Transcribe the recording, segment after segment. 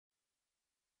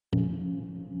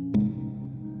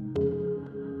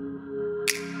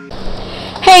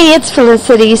Hey, it's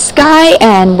Felicity Sky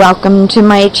and welcome to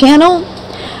my channel.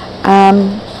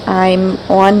 I'm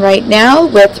on right now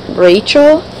with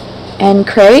Rachel and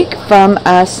Craig from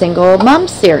a Single Mom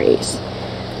series.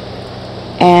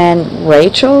 And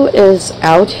Rachel is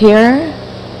out here.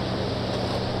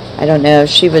 I don't know if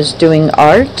she was doing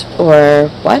art or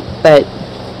what, but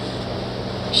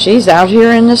she's out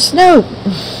here in the snow.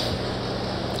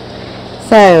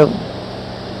 So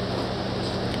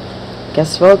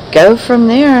guess we'll go from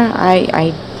there.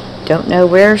 I don't know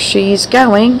where she's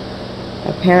going.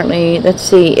 Apparently, let's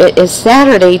see, it is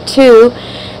Saturday too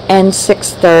and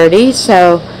 6:30,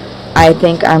 so I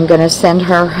think I'm gonna send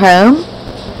her home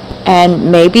and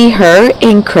maybe her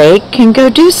and Craig can go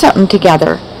do something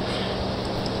together.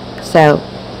 So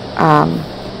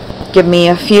give me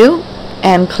a few,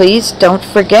 and please don't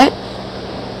forget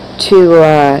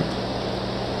to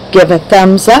give a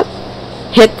thumbs up,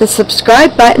 hit the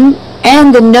subscribe button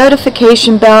and the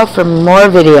notification bell for more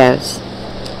videos.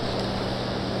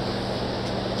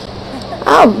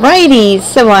 Alrighty,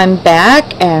 so I'm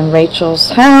back and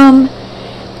Rachel's home,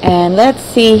 and let's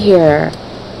see here,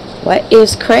 what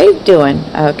is Craig doing?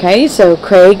 Okay, so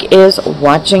Craig is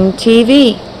watching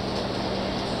TV.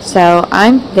 So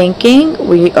I'm thinking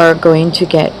we are going to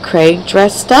get Craig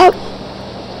dressed up.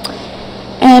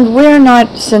 And we're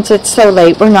not, since it's so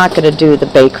late, we're not going to do the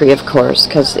bakery, of course,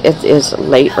 because it is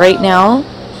late right now.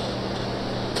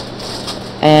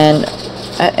 And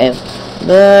it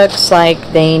looks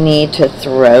like they need to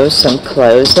throw some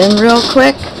clothes in real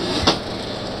quick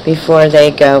before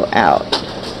they go out.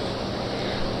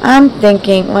 I'm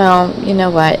thinking, well, you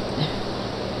know what?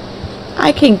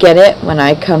 I can get it when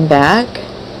I come back.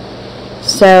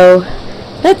 So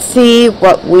let's see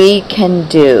what we can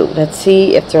do. Let's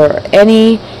see if there are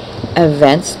any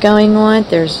events going on.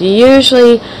 There's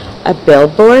usually a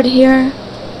billboard here.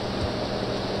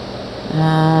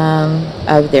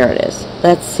 Oh, there it is.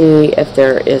 Let's see if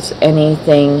there is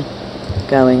anything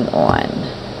going on.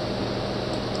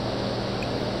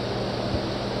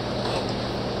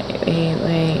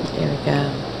 Wait, there we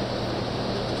go.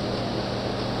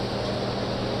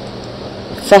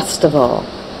 Festival.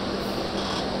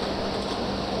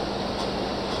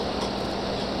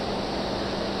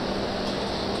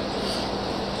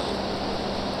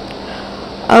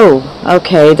 Oh,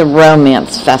 okay, the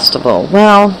Romance Festival.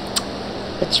 Well,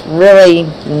 it's really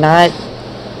not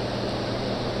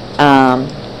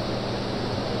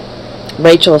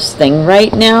Rachel's thing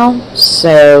right now,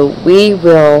 so we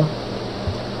will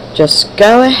just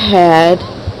go ahead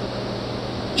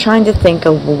trying to think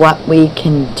of what we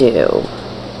can do.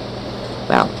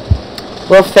 Well,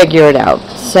 we'll figure it out.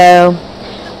 So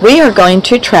we are going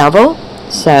to travel,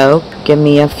 so give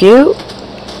me a few.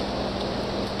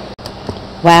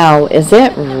 Wow, is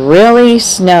it really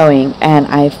snowing? And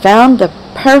I found the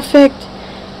perfect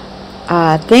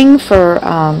thing for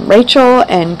Rachel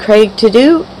and Craig to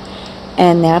do,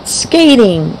 and that's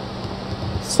skating.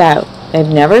 So, they've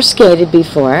never skated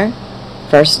before.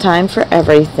 First time for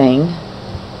everything.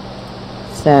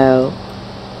 So,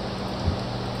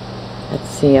 let's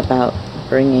see about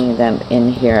bringing them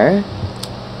in here.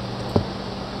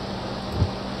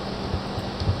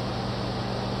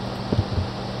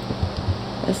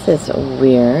 This is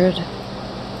weird.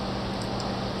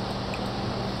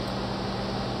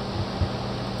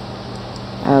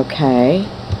 Okay.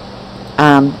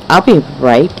 I'll be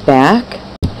right back.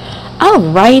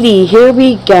 Alrighty, here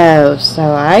we go.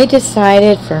 So I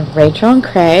decided for Rachel and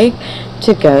Craig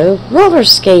to go roller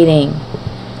skating.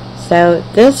 So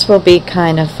this will be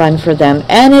kind of fun for them,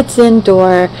 and it's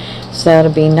indoor, so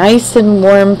it'll be nice and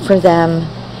warm for them.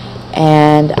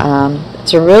 And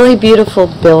it's a really beautiful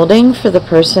building for the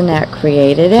person that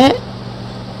created it.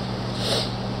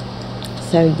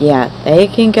 So yeah, they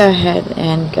can go ahead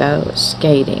and go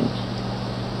skating.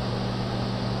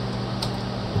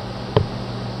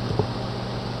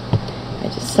 I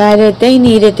decided they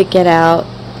needed to get out.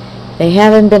 They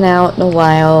haven't been out in a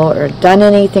while or done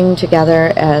anything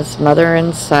together as mother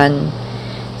and son.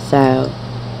 So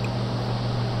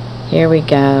here we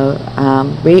go.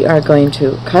 We are going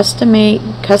to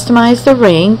customize the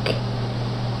rink.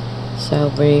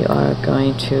 So we are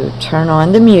going to turn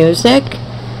on the music.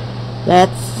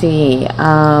 Let's see.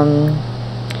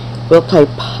 We'll play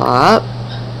pop.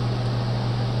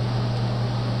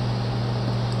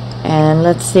 And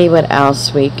let's see what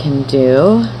else we can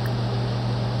do.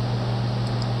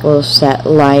 We'll set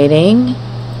lighting.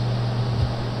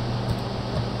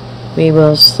 We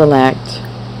will select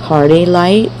party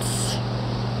lights.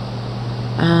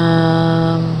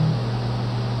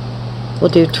 We'll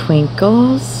do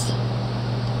twinkles.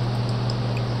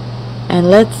 And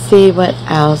let's see what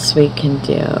else we can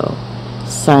do.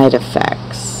 Side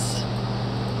effects.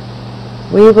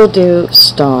 We will do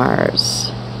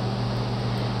stars.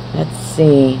 Let's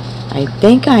see. I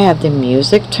think I have the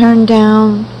music turned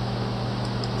down.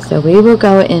 So we will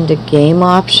go into game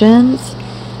options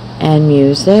and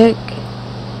music.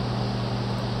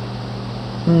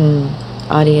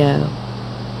 Audio.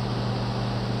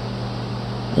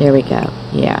 There we go.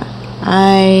 Yeah.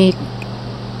 I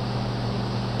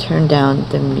turned down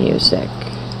the music.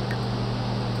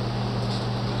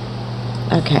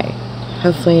 Okay.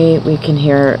 Hopefully we can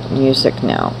hear music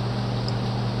now.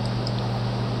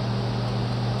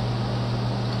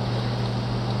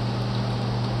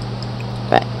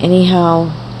 But anyhow,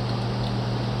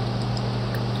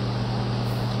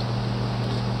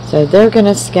 so they're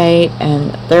gonna skate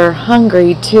and they're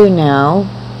hungry too now.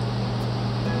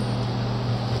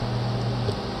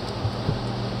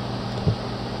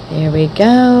 There we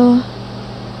go.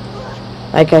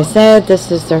 Like I said,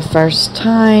 this is their first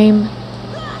time.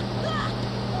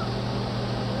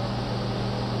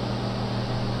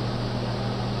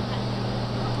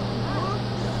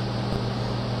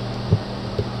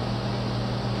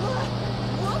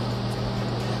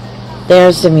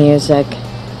 There's the music.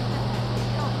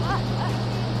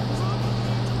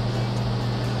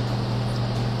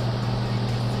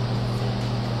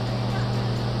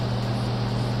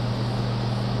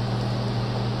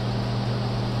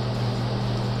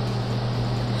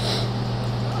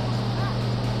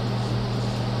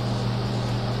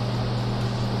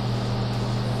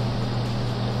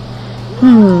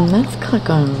 Let's click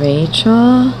on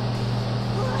Rachel.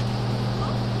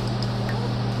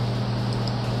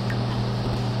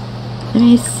 Let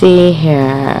me see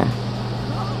here.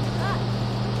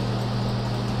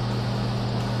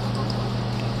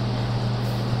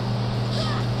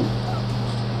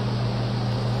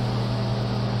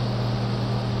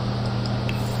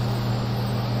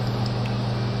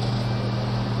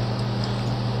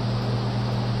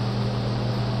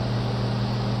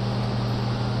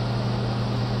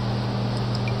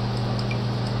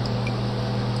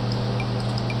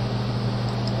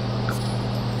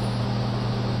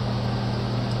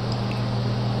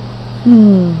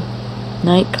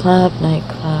 Nightclub.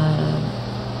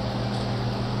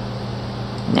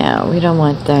 No, we don't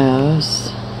want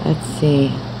those. Let's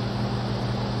see.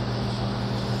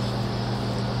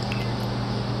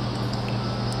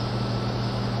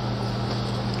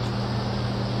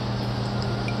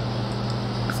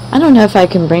 I don't know if I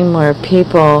can bring more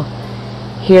people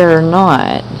here or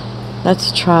not.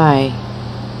 Let's try.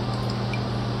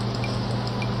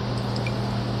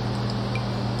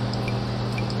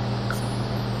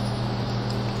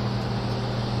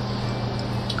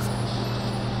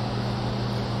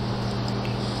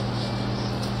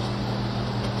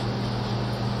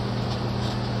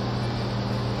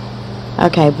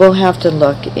 Okay, we'll have to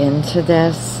look into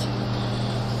this.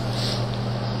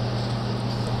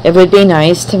 It would be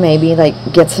nice to maybe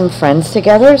like get some friends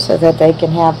together so that they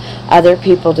can have other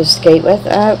people to skate with.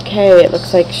 Okay, it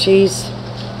looks like she's...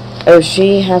 Oh,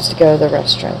 she has to go to the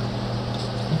restroom.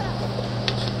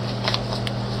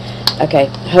 Okay,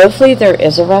 hopefully there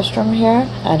is a restroom here.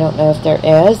 I don't know if there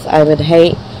is. I would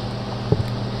hate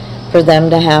for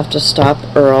them to have to stop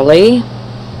early.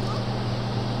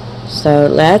 So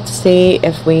let's see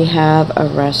if we have a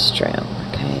restroom.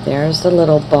 Okay, there's the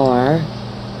little bar.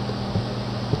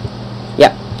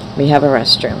 Yep, we have a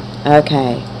restroom.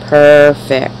 Okay,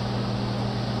 perfect.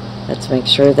 Let's make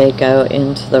sure they go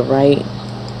into the right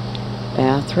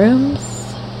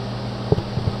bathrooms.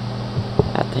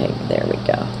 I think, there we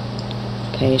go.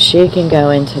 Okay, she can go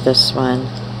into this one.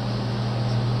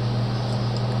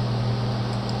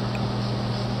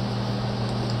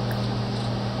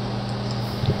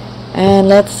 And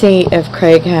let's see if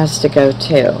Craig has to go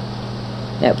too.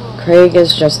 Nope, Craig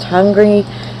is just hungry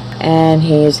and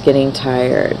he's getting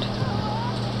tired.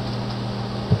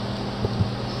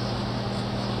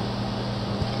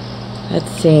 Let's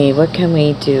see, what can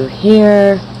we do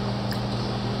here?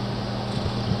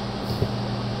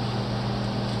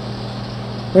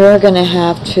 We're going to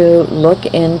have to look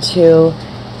into...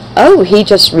 Oh, he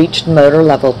just reached motor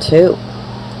level 2.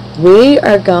 We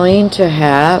are going to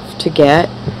have to get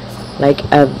like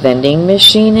a vending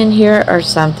machine in here or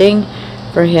something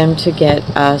for him to get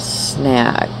a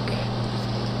snack.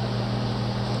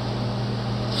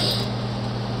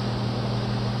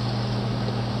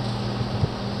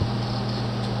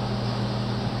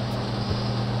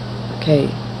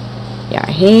 Okay, yeah,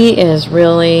 he is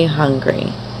really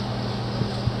hungry.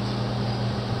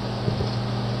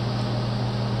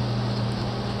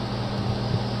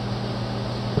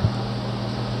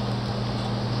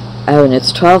 Oh, and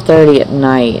it's 12:30 at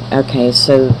night. Okay,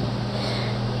 so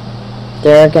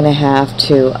they're going to have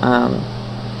to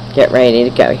get ready to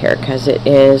go here because it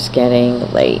is getting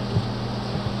late.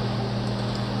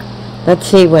 Let's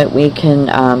see what we can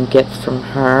get from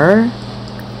her.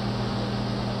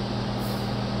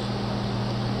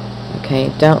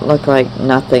 Okay, don't look like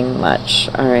nothing much.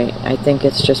 Alright, I think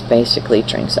it's just basically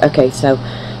drinks. Okay, so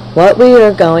what we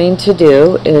are going to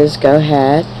do is go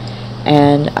ahead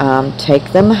and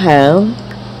take them home,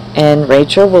 and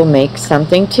Rachel will make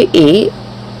something to eat.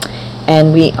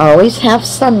 And we always have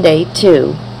Sunday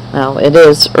too. Well, it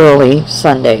is early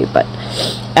Sunday, but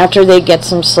after they get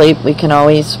some sleep, we can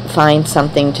always find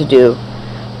something to do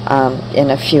in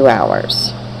a few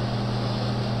hours.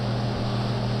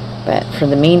 But for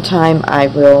the meantime, I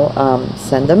will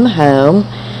send them home.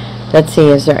 Let's see,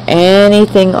 is there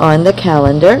anything on the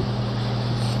calendar?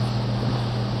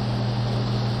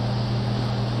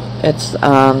 It's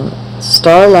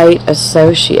Starlight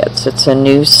Associates. It's a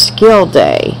new skill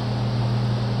day.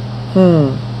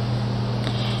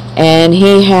 And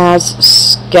he has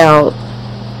scout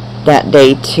that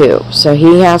day too. So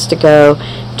he has to go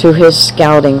to his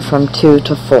scouting from 2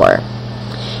 to 4.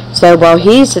 So while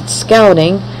he's at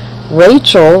scouting,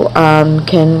 Rachel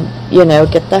can, you know,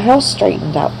 get the house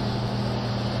straightened up.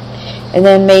 And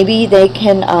then maybe they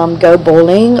can go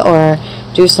bowling or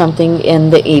do something in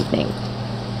the evening.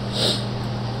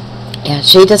 Yeah,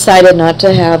 she decided not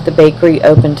to have the bakery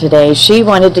open today. She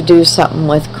wanted to do something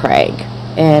with Craig.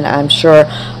 And I'm sure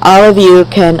all of you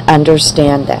can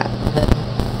understand that.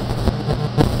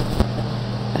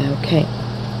 Okay.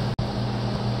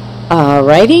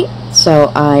 Alrighty.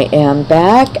 So I am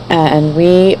back, and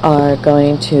we are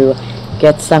going to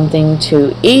get something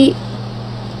to eat.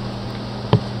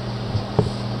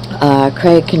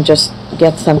 Craig can just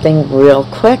get something real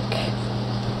quick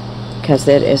because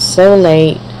it is so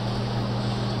late.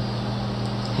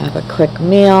 Have a quick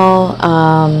meal.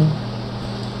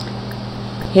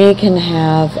 He can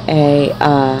have a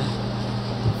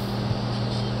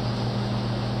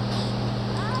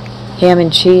ham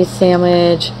and cheese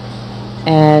sandwich.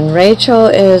 And Rachel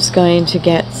is going to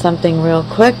get something real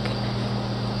quick.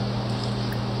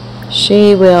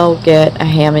 She will get a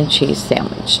ham and cheese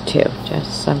sandwich too.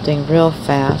 Just something real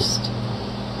fast.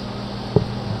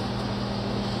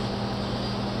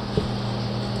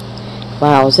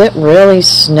 Wow, is it really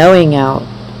snowing out?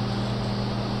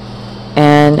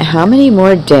 And how many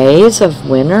more days of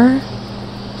winter?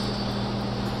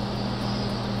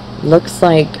 Looks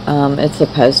like it's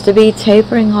supposed to be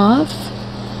tapering off.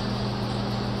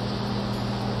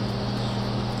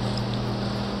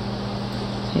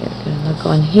 Look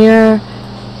on here.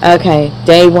 Okay,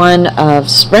 day 1 of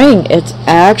spring. It's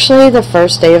actually the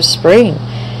first day of spring,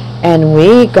 and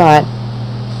we got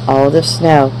all the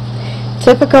snow.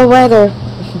 Typical weather.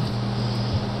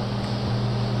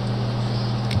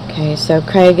 Okay, so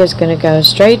Craig is going to go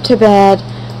straight to bed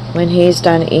when he's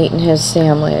done eating his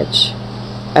sandwich.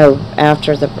 Oh,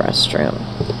 after the restroom.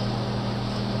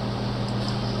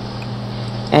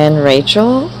 And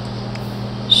Rachel,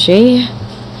 she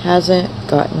hasn't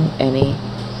gotten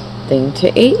anything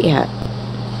to eat yet,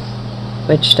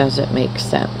 which doesn't make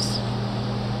sense.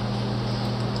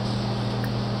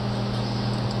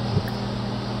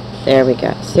 There we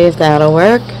go. See if that'll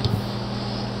work.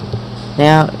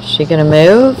 Now, is she gonna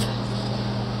move?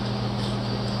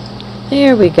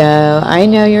 There we go. I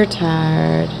know you're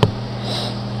tired.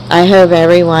 I hope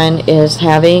everyone is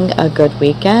having a good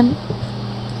weekend.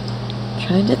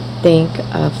 Trying to think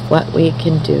of what we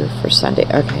can do for Sunday.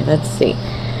 Okay, let's see.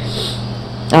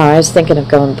 Oh, I was thinking of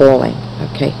going bowling.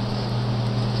 Okay.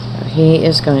 So he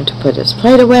is going to put his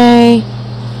plate away.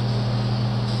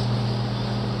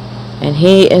 And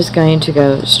he is going to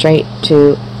go straight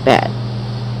to bed.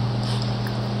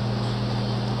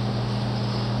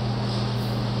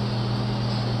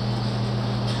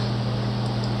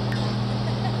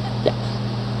 Yeah.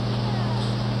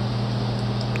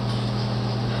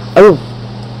 Oh,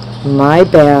 my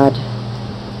bad.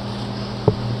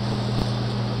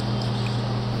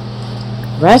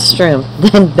 Restroom,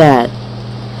 then bed.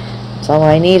 That's all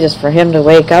I need is for him to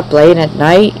wake up late at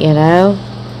night, you know.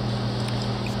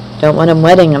 Don't want him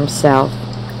wetting himself.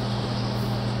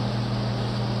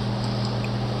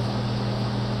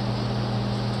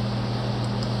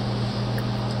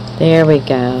 There we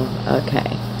go.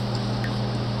 Okay.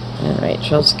 And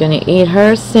Rachel's gonna eat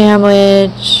her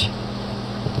sandwich.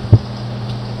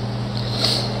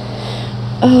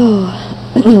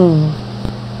 Oh.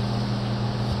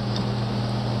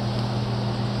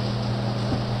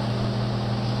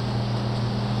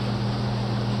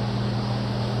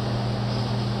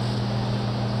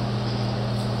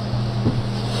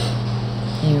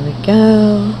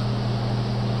 go.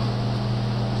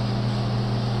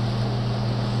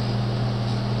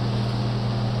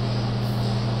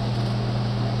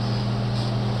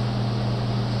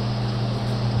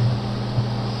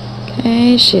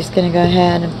 Okay, she's going to go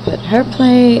ahead and put her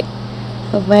plate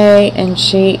away, and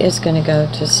she is going to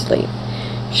go to sleep.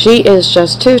 She is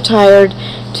just too tired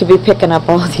to be picking up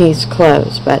all these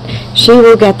clothes, but she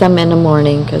will get them in the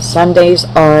morning because Sundays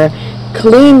are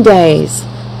clean days.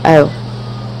 Oh,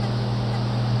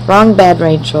 wrong bed,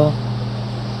 Rachel.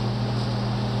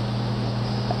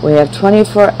 We have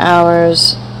 24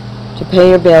 hours to pay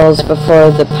your bills before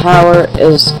the power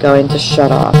is going to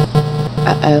shut off.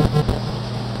 Uh-oh.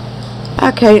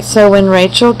 Okay, so when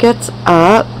Rachel gets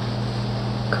up,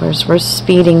 of course we're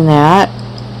speeding that.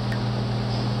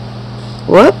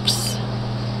 Whoops.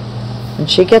 When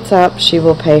she gets up, she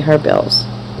will pay her bills.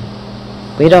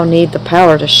 We don't need the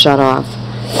power to shut off.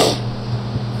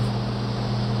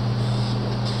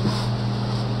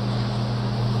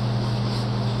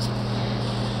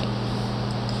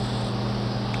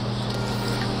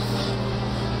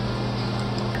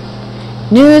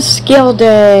 New skill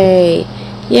day!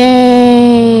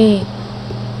 Yay!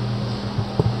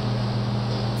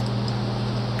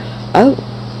 Oh,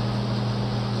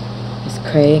 is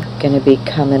Craig gonna be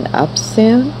coming up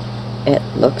soon? It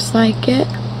looks like it.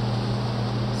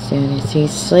 As soon as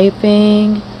he's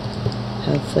sleeping,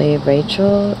 hopefully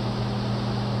Rachel.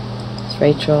 Is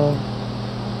Rachel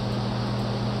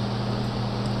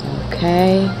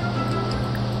okay?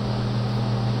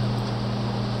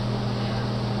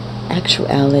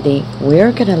 Actuality,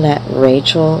 we're gonna let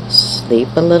Rachel sleep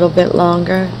a little bit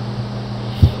longer.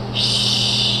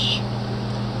 Shh.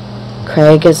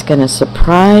 Craig is gonna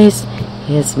surprise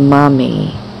his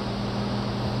mommy.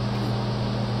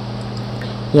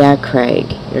 Yeah,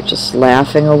 Craig, you're just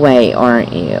laughing away,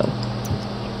 aren't you?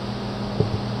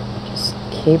 Just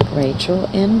keep Rachel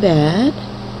in bed.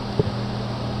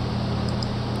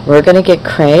 We're gonna get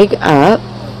Craig up.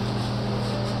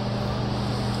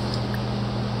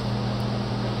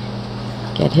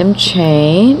 Get him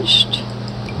changed.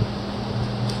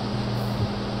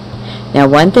 Now,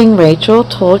 one thing Rachel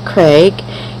told Craig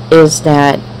is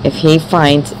that if he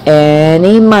finds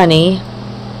any money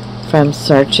from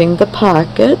searching the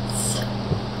pockets,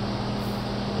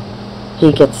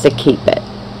 he gets to keep it.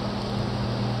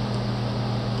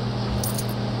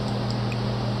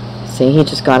 See, he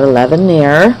just got 11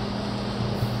 there.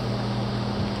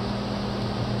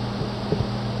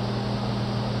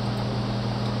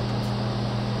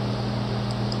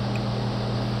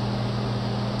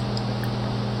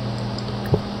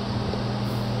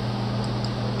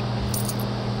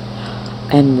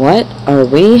 And what are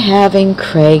we having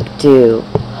Craig do?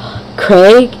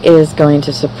 Craig is going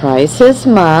to surprise his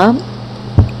mom,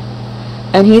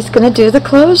 and he's going to do the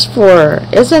clothes for her.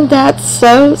 Isn't that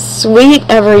so sweet,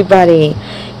 everybody?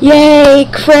 Yay,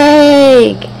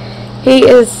 Craig! He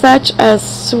is such a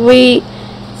sweet,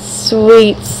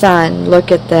 sweet son.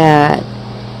 Look at that.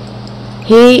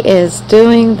 He is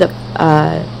doing the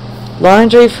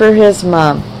laundry for his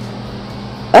mom.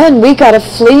 And we got a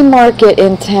flea market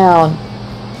in town.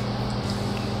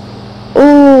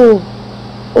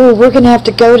 Ooh, we're gonna have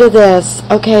to go to this.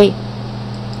 Okay.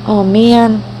 Oh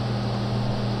man.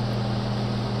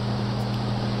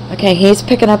 Okay, he's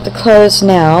picking up the clothes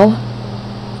now.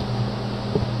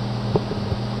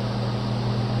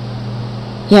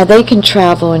 Yeah, they can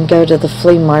travel and go to the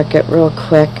flea market real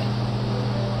quick.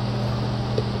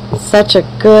 Such a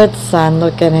good son.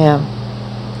 Look at him.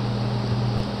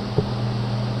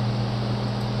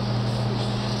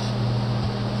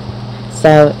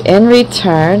 So, in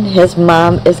return, his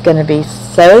mom is going to be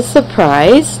so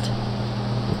surprised.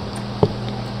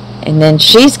 And then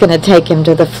she's going to take him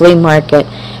to the flea market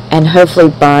and hopefully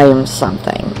buy him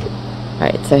something.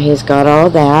 Alright, so he's got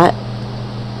all that.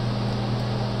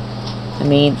 I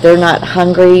mean, they're not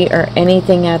hungry or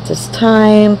anything at this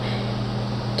time.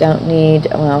 Don't need,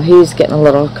 well, he's getting a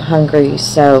little hungry.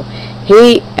 So,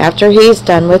 after he's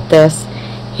done with this,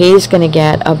 he's going to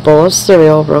get a bowl of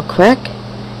cereal real quick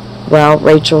while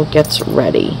Rachel gets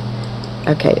ready.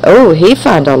 Okay, oh, he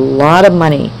found a lot of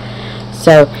money.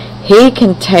 So he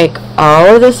can take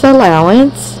all of this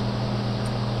allowance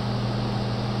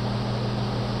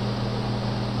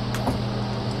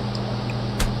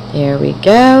there we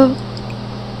go,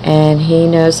 and he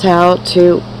knows how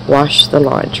to wash the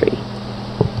laundry.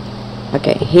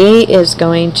 Okay, he is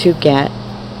going to get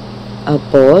a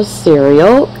bowl of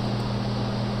cereal.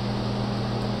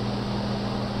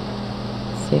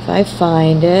 See if I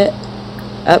find it.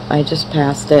 Oh, I just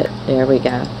passed it. There we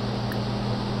go.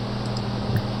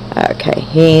 Okay,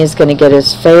 he's going to get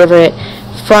his favorite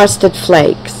Frosted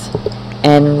Flakes.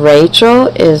 And Rachel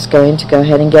is going to go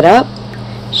ahead and get up.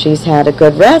 She's had a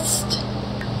good rest.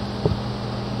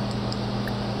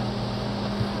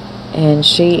 And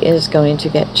she is going to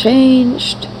get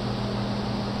changed.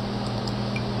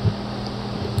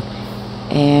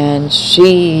 And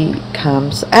she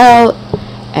comes out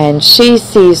and she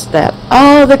sees that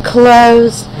all the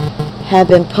clothes have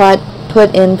been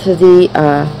put into the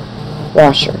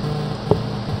washer.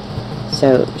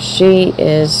 So she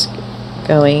is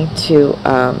going to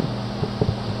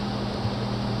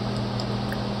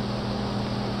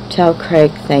tell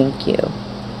Craig thank you.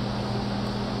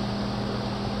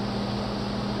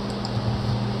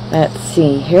 Let's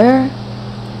see here.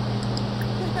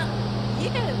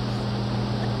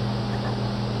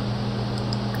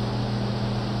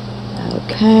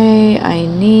 Okay, I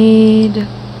need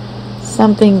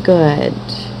something good.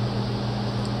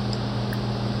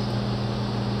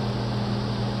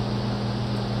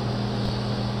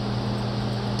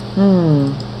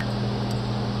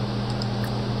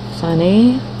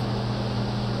 Funny.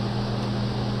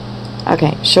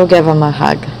 Okay, she'll give him a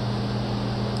hug.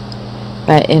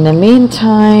 But in the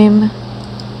meantime,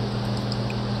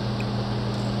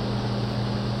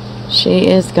 she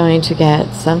is going to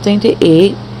get something to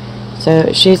eat.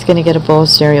 So she's going to get a bowl of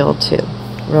cereal too,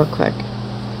 real quick.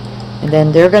 And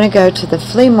then they're going to go to the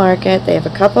flea market. They have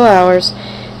a couple hours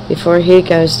before he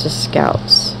goes to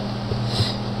Scouts.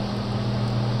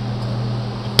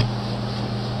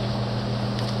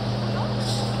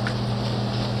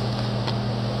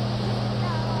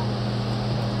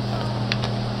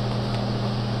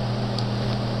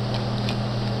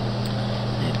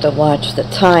 I have to watch the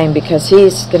time because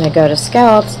he's going to go to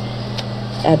Scouts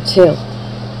at 2.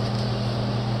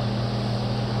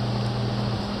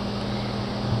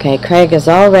 Okay, Craig is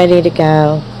all ready to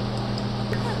go.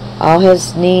 All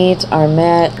his needs are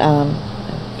met,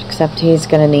 except he's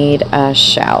going to need a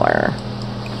shower.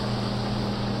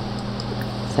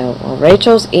 So while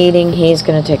Rachel's eating, he's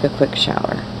going to take a quick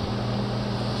shower.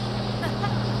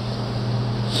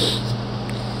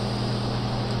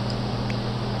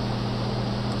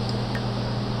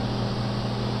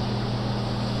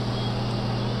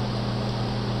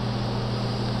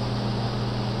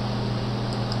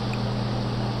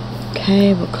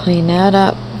 Okay, we'll clean that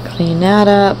up,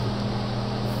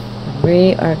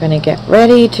 We are going to get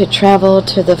ready to travel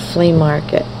to the flea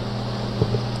market.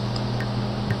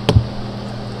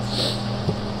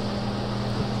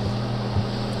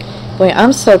 Boy,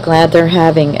 I'm so glad they're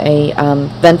having a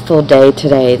eventful day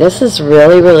today. This is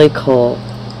really, really cool.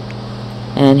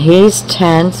 And he's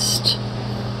tensed.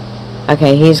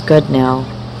 Okay, he's good now.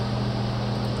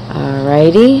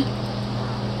 Alrighty.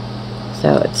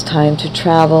 So it's time to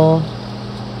travel.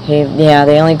 Yeah,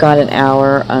 they only got an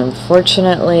hour,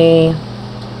 unfortunately.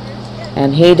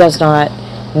 And he does not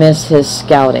miss his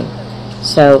scouting.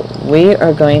 So we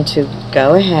are going to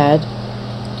go ahead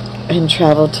and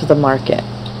travel to the market.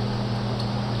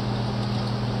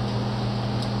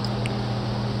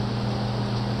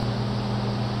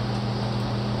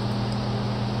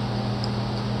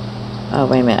 Oh,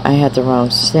 wait a minute. I had the wrong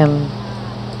sim.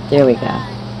 There we go.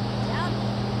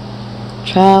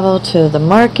 Travel to the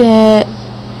market.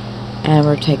 And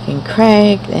we're taking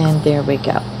Craig. And there we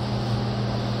go.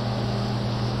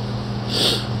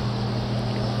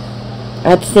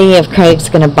 Let's see if Craig's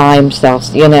going to buy himself.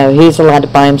 You know, he's allowed to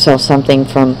buy himself something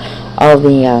from all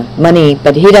the money.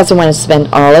 But he doesn't want to spend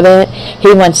all of it.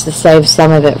 He wants to save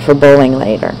some of it for bowling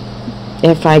later.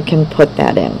 If I can put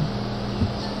that in.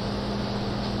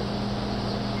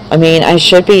 I mean, I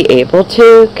should be able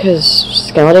to, because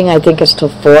scouting, I think, is till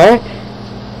 4.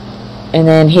 And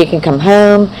then he can come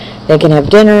home, they can have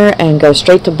dinner, and go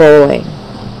straight to bowling.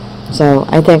 So,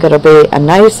 I think it'll be a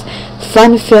nice,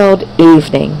 fun-filled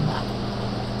evening.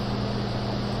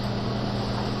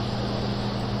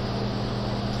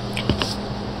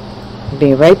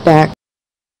 Be right back.